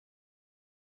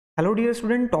Hello dear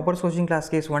student, toppers coaching class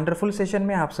के इस wonderful session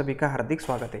में आप सभी का हार्दिक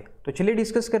स्वागत है। तो चलिए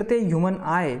डिस्कस करते हैं human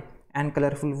I and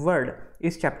colourful word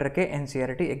इस चैप्टर के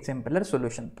एनसीईआरटी एग्जाम्पलर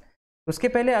सॉल्यूशन। उसके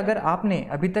पहले अगर आपने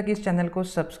अभी तक इस चैनल को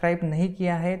सब्सक्राइब नहीं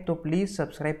किया है तो प्लीज़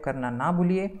सब्सक्राइब करना ना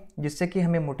भूलिए, जिससे कि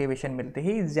हमें मोटिवेशन मिलते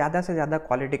ही ज़्यादा से ज़्यादा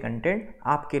क्वालिटी कंटेंट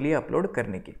आपके लिए अपलोड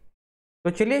करने की। तो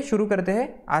चलिए शुरू करते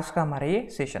हैं आज का हमारा ये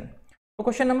सेशन। तो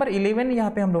क्वेश्चन नंबर 11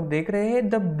 यहाँ पे हम लोग देख रहे हैं,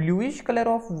 the bluish colour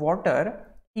of water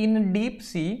in deep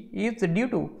sea is due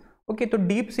to. Okay, तो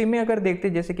डीप सी में अगर देखते,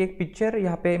 जैसे कि एक पिक्चर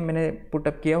यहाँ पे मैंने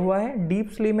पुटअप किया हुआ है, डीप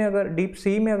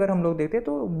सी में अगर हम लोग देखते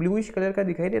तो ब्लूइश कलर का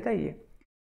दिखाई देता है ये।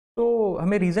 तो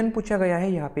हमें रीज़न पूछा गया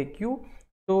है यहाँ पे क्यों।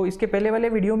 तो इसके पहले वाले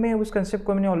वीडियो में उस कंसेप्ट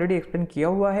को मैंने ऑलरेडी एक्सप्लेन किया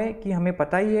हुआ है कि हमें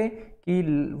पता ही है कि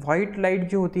वाइट लाइट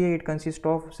जो होती है it consist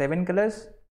of 7 colours,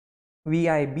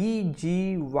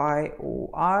 VIBGYOR।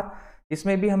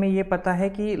 इसमें भी हमें ये पता है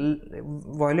कि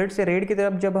वॉयलेट से रेड की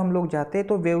तरफ जब हम लोग जाते हैं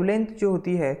तो वेवलेंथ जो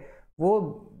होती है वो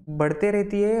बढ़ते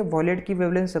रहती है। वॉयलेट की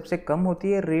वेवलेंथ सबसे कम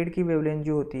होती है, रेड की वेवलेंथ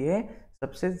जो होती है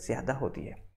सबसे ज़्यादा होती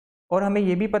है। और हमें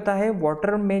ये भी पता है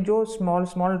वाटर में जो स्मॉल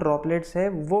स्मॉल ड्रॉपलेट्स है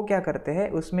वो क्या करते हैं,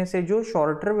 उसमें से जो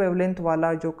शॉर्टर वेवलेंथ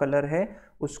वाला जो कलर है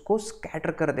उसको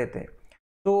स्कैटर कर देते हैं।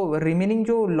 तो रिमेनिंग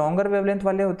जो लॉन्गर वेवलेंथ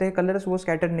वाले होते हैं कलर्स वो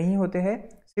स्कैटर नहीं होते हैं,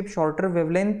 सिर्फ शॉर्टर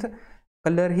वेवलेंथ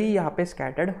कलर ही यहाँ पे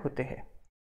स्कैटर्ड होते हैं।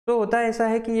 तो होता ऐसा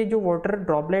है कि ये जो वाटर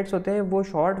ड्रॉपलेट्स होते हैं वो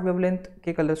शॉर्ट वेवलेंथ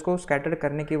के कलर्स को स्कैटर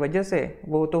करने की वजह से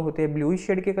वो तो होते हैं ब्लूइश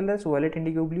शेड के कलर्स, वायलेट,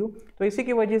 इंडिगो, ब्लू। तो इसी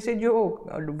की वजह से जो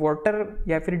वाटर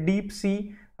या फिर डीप सी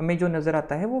हमें जो नज़र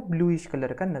आता है वो ब्लूइश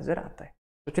कलर का नज़र आता है।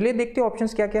 तो चलिए देखते हैं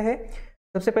ऑप्शंस क्या क्या है।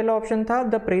 सबसे पहला ऑप्शन था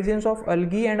the presence of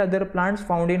algae and other plants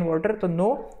found in water. तो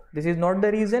no, this is not the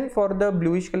reason for the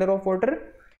bluish colour of water.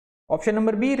 Option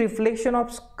number B, reflection of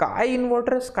sky in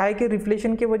water, sky के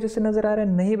reflection की वजह से नजर आ रहा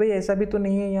है। नहीं भाई, ऐसा भी तो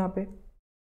नहीं है यहाँ पे।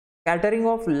 Scattering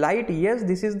of light, yes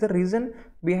this is the reason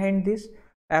behind this.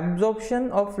 Absorption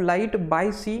of light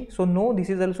by C, so no this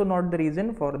is also not the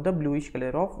reason for the bluish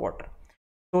colour of water.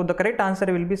 So the correct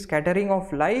answer will be scattering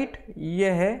of light, ये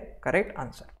है correct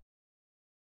answer.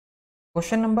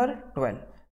 Question number 12,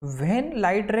 when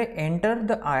light रे enter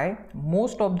the I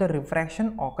most of the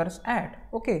refraction occurs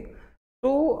eight. Okay,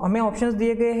 तो हमें options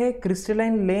दिए गए हैं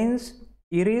crystalline lens,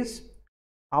 iris,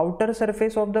 outer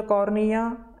surface of the cornea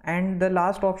and the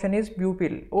last option is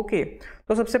प्यूपिल। Okay,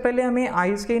 तो सबसे पहले हमें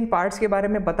आईज के इन पार्ट्स के बारे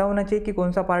में पता होना चाहिए कि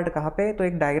कौन सा पार्ट कहाँ पे है। तो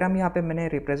एक डायग्राम यहाँ पे मैंने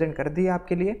रिप्रेजेंट कर दिया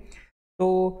आपके लिए।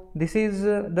 तो this is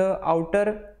the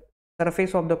outer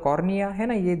surface of the cornea, है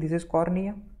ना, ये दिस इज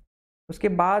कॉर्निया। उसके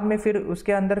बाद में फिर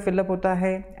उसके अंदर फिलअप होता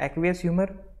है aqueous humour,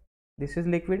 this is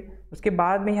liquid. उसके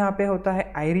बाद में यहाँ पे होता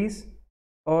है आइरिस,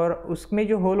 और उसमें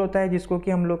जो होल होता है जिसको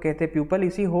कि हम लोग कहते हैं प्यूपल,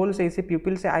 इसी होल से, इसी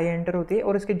प्यूपिल से आई एंटर होती है।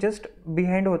 और इसके जस्ट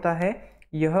बिहाइंड होता है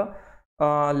यह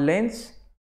लेंस।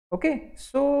 ओके,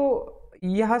 सो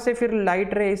यहाँ से फिर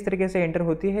लाइट रे इस तरीके से एंटर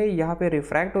होती है, यहाँ पे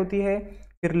रिफ्रैक्ट होती है,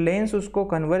 फिर लेंस उसको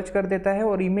कन्वर्ज कर देता है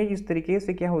और इमेज इस तरीके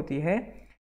से क्या होती है,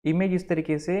 इमेज इस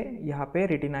तरीके से यहाँ पे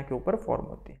रेटिना के ऊपर फॉर्म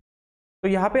होती है। तो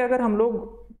यहाँ पे अगर हम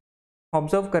लोग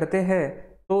ऑब्जर्व करते हैं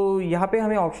तो यहाँ पे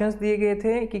हमें ऑप्शंस दिए गए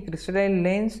थे कि crystalline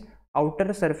lens,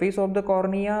 outer surface of the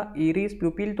cornea, iris,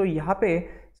 प्यूपिल। तो यहाँ पे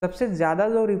सबसे ज़्यादा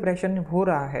जो रिफ्रैक्शन हो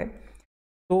रहा है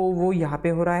तो वो यहाँ पे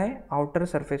हो रहा है आउटर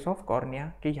सरफेस ऑफ कॉर्निया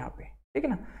के यहाँ पे, ठीक है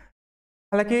ना।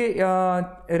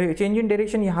 हालांकि चेंज इन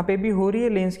डायरेक्शन यहाँ पे भी हो रही है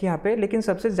लेंस के यहाँ पे, लेकिन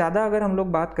सबसे ज़्यादा अगर हम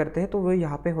लोग बात करते हैं तो वो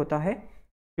यहाँ पे होता है,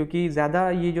 क्योंकि ज़्यादा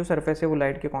ये जो सरफेस है वो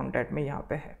लाइट के कॉन्टैक्ट में यहाँ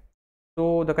पे है।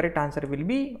 तो the correct answer will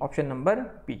be option number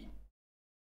B.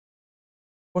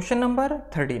 Question number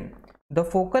 13, the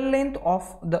focal length of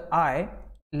the eye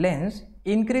lens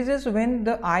increases when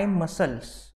the eye muscles।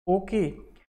 Okay,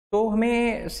 तो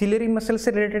हमें सिलेरी मसल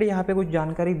से रिलेटेड यहाँ पे कुछ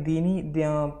जानकारी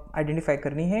आइडेंटिफाई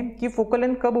करनी है कि फोकल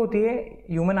लेंथ कब होती है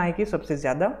ह्यूमन आई की सबसे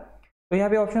ज़्यादा। तो यहाँ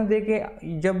पे ऑप्शन देखे,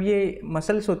 जब ये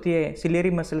मसल्स होती है,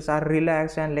 ciliary muscles are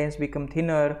relax and lens become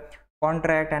thinner,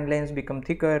 contract and lens become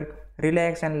thicker,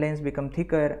 relax and lens become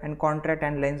thicker and contract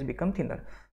and lens become thinner.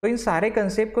 तो इन सारे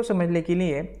कंसेप्ट को समझने के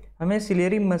लिए हमें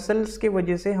सिलेरी मसल्स के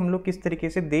वजह से हम लोग किस तरीके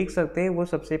से देख सकते हैं वो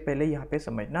सबसे पहले यहाँ पे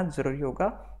समझना जरूरी होगा।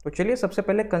 तो चलिए सबसे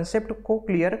पहले कंसेप्ट को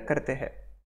क्लियर करते हैं।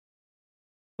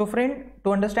 तो friend,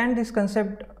 to understand this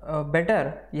concept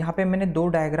better, यहाँ पे मैंने 2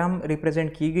 डायग्राम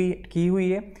रिप्रेजेंट की हुई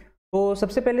है। तो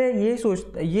सबसे पहले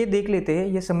ये देख लेते हैं,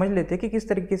 ये समझ लेते हैं कि किस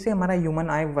तरीके से हमारा ह्यूमन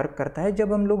आई वर्क करता है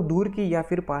जब हम लोग दूर की या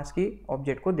फिर पास की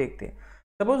ऑब्जेक्ट को देखते हैं।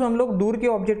 सपोज हम लोग दूर के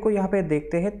ऑब्जेक्ट को यहाँ पे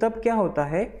देखते हैं, तब क्या होता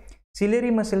है, सिलेरी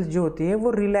मसल्स जो होती है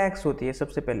वो रिलैक्स होती है।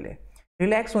 सबसे पहले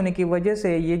रिलैक्स होने की वजह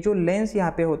से ये जो लेंस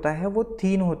यहाँ पे होता है वो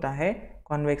थीन होता है,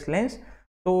 कॉन्वेक्स लेंस।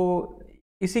 तो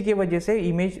इसी की वजह से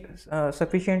इमेज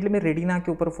सफिशिएंटली में रेटिना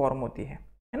के ऊपर फॉर्म होती है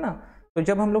ना। तो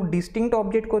जब हम लोग डिस्टिंक्ट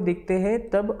ऑब्जेक्ट को देखते हैं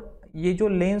तब ये जो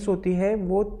लेंस होती है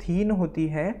वो थीन होती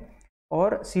है,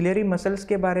 और सिलेरी मसल्स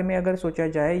के बारे में अगर सोचा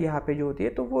जाए यहाँ पे जो होती है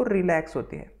तो वो रिलैक्स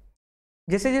होती है।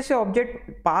 जैसे जैसे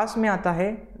ऑब्जेक्ट पास में आता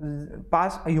है,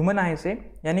 पास ह्यूमन आई से,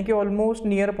 यानी कि ऑलमोस्ट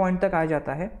नियर पॉइंट तक आ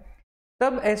जाता है,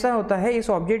 तब ऐसा होता है इस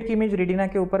ऑब्जेक्ट की इमेज रेटिना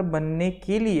के ऊपर बनने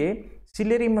के लिए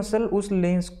सिलेरी मसल उस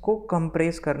लेंस को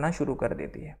कंप्रेस करना शुरू कर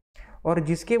देती है, और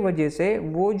जिसके वजह से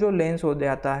वो जो लेंस हो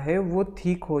जाता है वो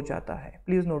थिक हो जाता है।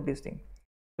 Please note this thing.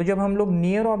 तो जब हम लोग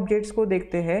नियर ऑब्जेक्ट्स को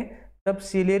देखते हैं तब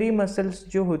सिलेरी मसल्स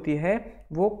जो होती है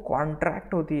वो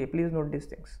कॉन्ट्रैक्ट होती है। Please note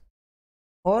this things.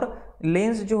 और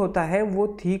लेंस जो होता है वो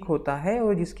थिक होता है,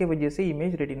 और जिसके वजह से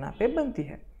इमेज रेटिना पे बनती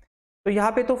है। तो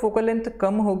यहाँ पे तो फोकल लेंथ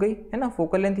कम हो गई है ना,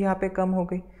 फोकल लेंथ यहाँ पे कम हो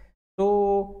गई।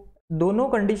 तो दोनों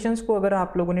कंडीशंस को अगर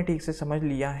आप लोगों ने ठीक से समझ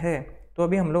लिया है तो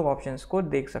अभी हम लोग ऑप्शंस को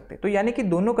देख सकते हैं। तो यानी कि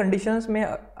दोनों कंडीशंस में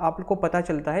आपको पता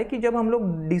चलता है कि जब हम लोग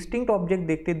डिस्टिंक्ट ऑब्जेक्ट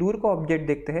देखते हैं, दूर का ऑब्जेक्ट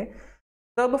देखते हैं,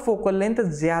 तब फोकल लेंथ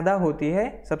ज़्यादा होती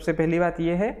है। सबसे पहली बात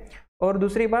ये है। और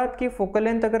दूसरी बात कि फोकल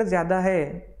लेंथ अगर ज़्यादा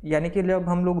है, यानी कि जब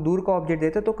हम लोग दूर का ऑब्जेक्ट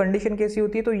देखते हैं तो कंडीशन कैसी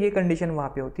होती है, तो ये कंडीशन वहाँ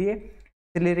पे होती है,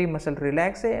 सिलेरी मसल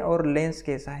रिलैक्स है और लेंस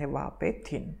कैसा है वहाँ पे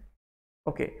थिन।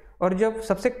 ओके। और जब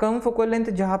सबसे कम फोकल लेंथ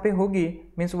जहाँ पे होगी,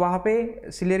 मीन्स वहाँ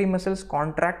पे सिलेरी मसल्स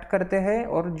कॉन्ट्रैक्ट करते हैं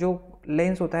और जो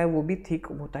लेंस होता है वो भी थिक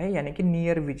होता है, यानी कि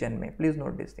नियर विजन में। Please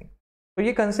note this thing. तो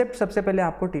ये कंसेप्ट सबसे पहले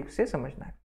आपको ठीक से समझना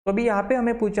है। तो अभी यहाँ पे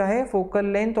हमें पूछा है focal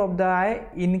length of the I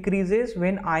increases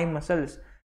when eye muscles.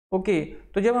 Okay.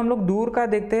 तो जब हम लोग दूर का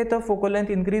देखते हैं तब फोकल लेंथ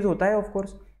इंक्रीज होता है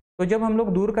ऑफकोर्स। तो जब हम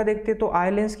लोग दूर का देखते हैं तो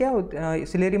आई लेंस क्या होती है,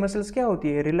 सिलेरी मसल्स क्या होती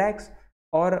है, रिलैक्स,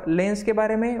 और लेंस के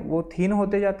बारे में वो थिन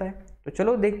होते जाता है। तो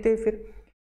चलो देखते हैं फिर।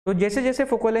 तो जैसे जैसे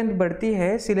फोकल लेंथ बढ़ती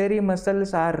है ciliary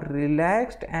muscles are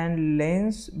relaxed and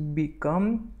lens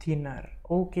become thinner.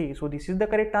 Okay, so this is the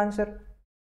correct answer.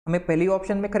 हमें पहली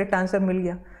ऑप्शन में करेक्ट आंसर मिल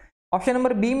गया। ऑप्शन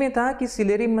नंबर बी में था कि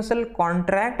ciliary muscle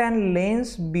contract and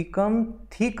lens become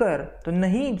thicker. तो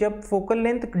नहीं, जब फोकल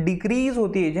लेंथ डिक्रीज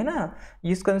होती है ना,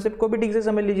 इस कंसेप्ट को भी ठीक से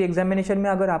समझ लीजिए। एग्जामिनेशन में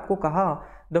अगर आपको कहा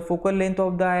the focal length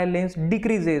of the eye lens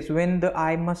decreases when the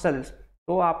eye muscles,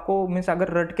 तो आपको मीन्स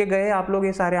अगर रट के गए आप लोग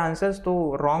ये सारे आंसर्स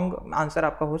तो रॉन्ग आंसर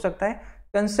आपका हो सकता है।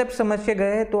 कंसेप्ट समझ के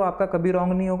गए तो आपका कभी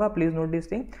रॉन्ग नहीं होगा। Please note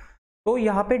this thing. तो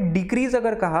यहाँ पे डिक्रीज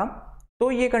अगर कहा तो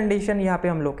ये कंडीशन यहाँ पे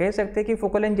हम लोग कह सकते हैं कि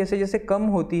फोकल लेंथ जैसे जैसे कम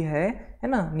होती है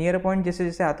ना, नियर पॉइंट जैसे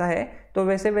जैसे आता है तो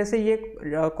वैसे वैसे ये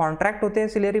कॉन्ट्रैक्ट होते हैं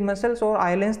सिलेरी मसल्स और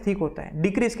आई लेंस थिक होता है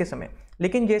डिक्रीज के समय।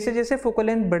 लेकिन जैसे जैसे फोकल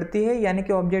लेंथ बढ़ती है, यानी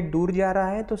कि ऑब्जेक्ट दूर जा रहा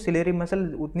है, तो सिलेरी मसल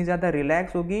उतनी ज़्यादा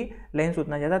रिलैक्स होगी, लेंस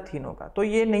उतना ज़्यादा थिन होगा। तो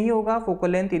ये नहीं होगा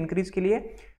फोकल लेंथ इंक्रीज के लिए।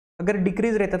 अगर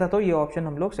डिक्रीज रहता था तो ये ऑप्शन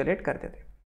हम लोग सेलेक्ट करते थे।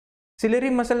 Ciliary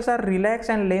muscles are relax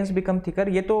and lens become thicker,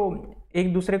 ये तो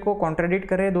एक दूसरे को कॉन्ट्राडिक्ट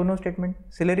कर रहे हैं दोनों स्टेटमेंट।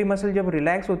 सिलेरी मसल जब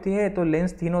रिलैक्स होती है तो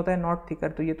लेंस थिन होता है, नॉट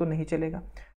थिकर, तो ये तो नहीं चलेगा।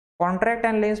 Contract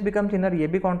and lens become thinner, ये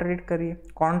भी कॉन्ट्राडिक्ट करिए।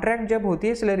 कॉन्ट्रैक्ट जब होती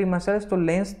है सिलेरी मसल्स तो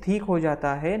लेंस थिक हो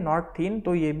जाता है, नॉट थिन,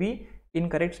 तो ये भी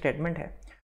इनकरेक्ट स्टेटमेंट है।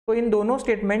 तो इन दोनों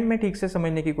स्टेटमेंट में ठीक से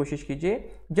समझने की कोशिश कीजिए।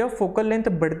 जब फोकल लेंथ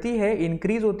बढ़ती है,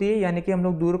 इंक्रीज होती है, यानी कि हम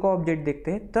लोग दूर का ऑब्जेक्ट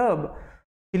देखते हैं, तब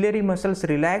सिलेरी मसल्स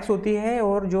रिलैक्स होती है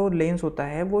और जो लेंस होता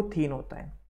है वो थिन होता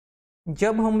है।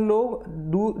 जब हम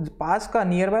लोग पास का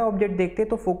नियर बाय ऑब्जेक्ट देखते हैं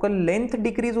तो फोकल लेंथ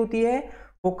डिक्रीज होती है,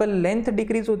 फोकल लेंथ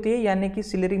डिक्रीज होती है, यानी कि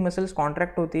सिलेरी मसल्स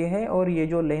कॉन्ट्रैक्ट होती है और ये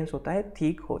जो लेंस होता है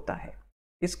थिक होता है।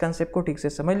 इस कंसेप्ट को ठीक से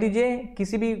समझ लीजिए।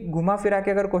 किसी भी घुमा फिरा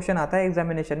के अगर क्वेश्चन आता है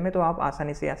एग्जामिनेशन में तो आप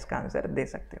आसानी से इसका आंसर दे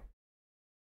सकते हो।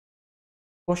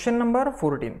 Question number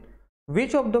 14,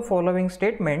 which of the following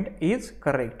statement is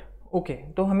correct. Okay,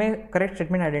 तो हमें करेक्ट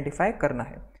स्टेटमेंट आइडेंटिफाई करना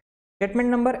है। Statement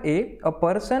number A, a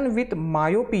person with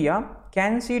myopia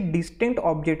can see distinct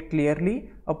object clearly,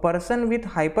 a person with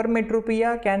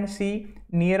hypermetropia can see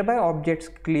near by objects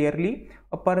clearly,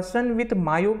 a person with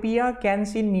myopia can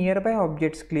see near by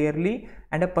objects clearly,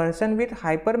 and a person with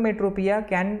hypermetropia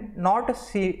can not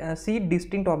C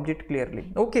distinct object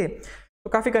clearly. Okay, तो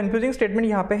काफ़ी confusing statement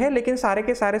यहाँ पे है, लेकिन सारे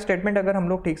के सारे statement अगर हम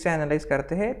लोग ठीक से एनालाइज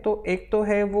करते हैं तो एक तो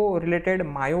है वो रिलेटेड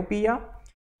मायोपिया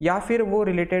या फिर वो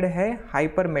रिलेटेड है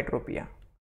हाइपरमेट्रोपिया,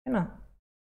 है ना।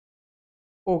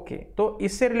 ओके, तो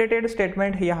इससे रिलेटेड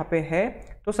स्टेटमेंट यहाँ पे है।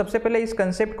 तो सबसे पहले इस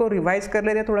कंसेप्ट को रिवाइज कर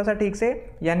लेते हैं थोड़ा सा ठीक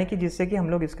से, यानी कि जिससे कि हम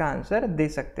लोग इसका आंसर दे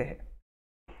सकते हैं।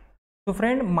 तो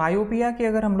फ्रेंड, मायोपिया की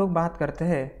अगर हम लोग बात करते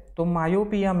हैं तो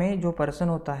मायोपिया में जो पर्सन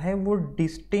होता है वो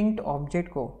डिस्टिंक्ट ऑब्जेक्ट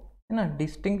को, है ना,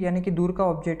 डिस्टिंक्ट यानी कि दूर का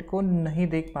ऑब्जेक्ट को नहीं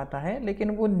देख पाता है, लेकिन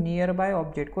वो नियर बाय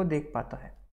ऑब्जेक्ट को देख पाता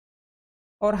है।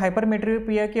 और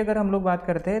हाइपरमेट्रोपिया की अगर हम लोग बात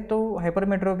करते हैं तो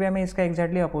हाइपरमेट्रोपिया में इसका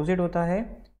एग्जैक्टली अपोजिट होता है।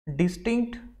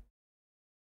 डिस्टिंक्ट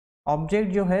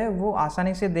ऑब्जेक्ट जो है वो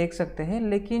आसानी से देख सकते हैं,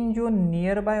 लेकिन जो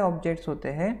नियर बाय ऑब्जेक्ट्स होते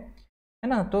हैं, है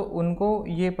ना, तो उनको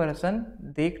ये पर्सन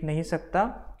देख नहीं सकता।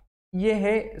 ये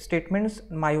है स्टेटमेंट्स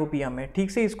मायोपिया में।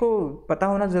 ठीक से इसको पता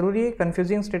होना ज़रूरी है,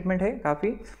 कन्फ्यूजिंग स्टेटमेंट है काफ़ी,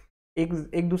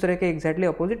 एक दूसरे के एग्जैक्टली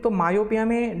अपोजिट। तो मायोपिया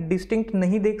में डिस्टिंक्ट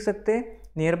नहीं देख सकते,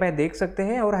 नियर बाय देख सकते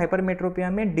हैं, और हाइपरमेट्रोपिया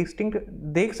में डिस्टिंक्ट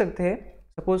देख सकते हैं।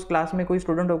 सपोज क्लास में कोई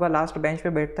स्टूडेंट होगा, लास्ट बेंच पे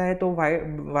बैठता है, तो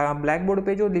ब्लैक बोर्ड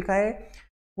पे जो लिखा है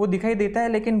वो दिखाई देता है,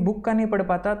 लेकिन बुक का नहीं पढ़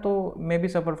पाता, तो may be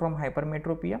suffer from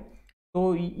hypermetropia.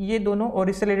 तो ये दोनों, और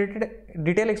इससे रिलेटेड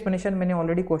डिटेल एक्सप्लेनेशन मैंने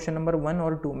ऑलरेडी क्वेश्चन नंबर 1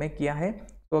 और 2 में किया है।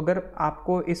 तो अगर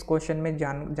आपको इस क्वेश्चन में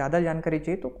ज़्यादा जानकारी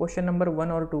चाहिए तो क्वेश्चन नंबर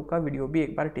 1 और 2 का वीडियो भी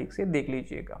एक बार ठीक से देख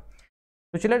लीजिएगा।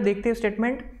 तो चलिए देखते हैं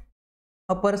statement.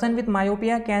 A person with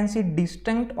myopia can see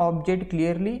distinct object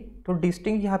clearly. तो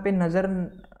डिस्टिंक्ट यहाँ पे नज़र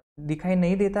दिखाई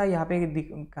नहीं देता, यहाँ पे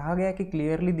कहा गया कि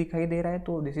क्लियरली दिखाई दे रहा है,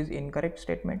 तो this is incorrect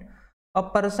statement. A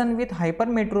person with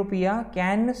hypermetropia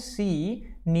can see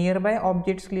near by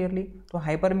objects clearly. तो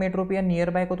हाइपरमेट्रोपिया नियर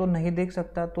बाय को तो नहीं देख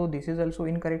सकता, तो this is also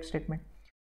incorrect statement.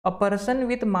 A person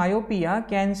with myopia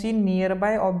can see near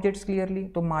by objects clearly.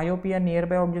 तो myopia near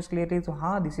by objects clearly, तो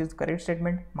हाँ this is correct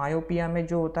statement. Myopia में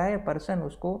जो होता है पर्सन,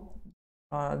 उसको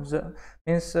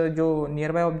मीन्स जो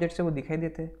नियर बाय ऑब्जेक्ट्स है वो दिखाई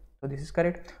देते हैं, तो this is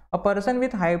correct. A person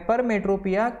with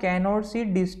hypermetropia cannot see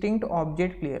distinct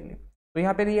object clearly. तो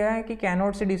यहाँ पे दिया है कि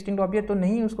कैनॉट सी डिस्टिंक्ट ऑब्जेक्ट, तो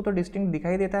नहीं, उसको तो डिस्टिंक्ट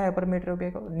दिखाई देता है हाइपरमेट्रोपिया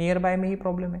को, नियर बाय में ही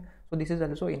प्रॉब्लम है, so this is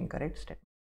also incorrect statement.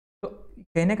 तो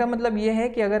कहने का मतलब ये है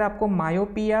कि अगर आपको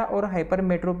मायोपिया और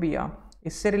हाइपरमेट्रोपिया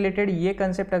इससे रिलेटेड ये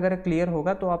कंसेप्ट अगर क्लियर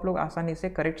होगा तो आप लोग आसानी से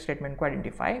करेक्ट स्टेटमेंट को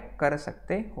आइडेंटिफाई कर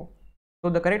सकते हो। तो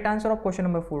the correct answer of question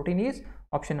number 14 is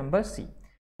option number C.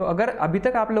 तो अगर अभी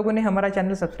तक आप लोगों ने हमारा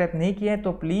चैनल सब्सक्राइब नहीं किया है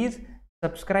तो प्लीज़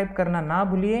सब्सक्राइब करना ना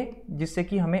भूलिए, जिससे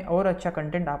कि हमें और अच्छा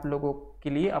कंटेंट आप लोगों के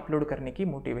लिए अपलोड करने की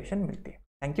मोटिवेशन मिलती है।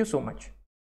 Thank you so much.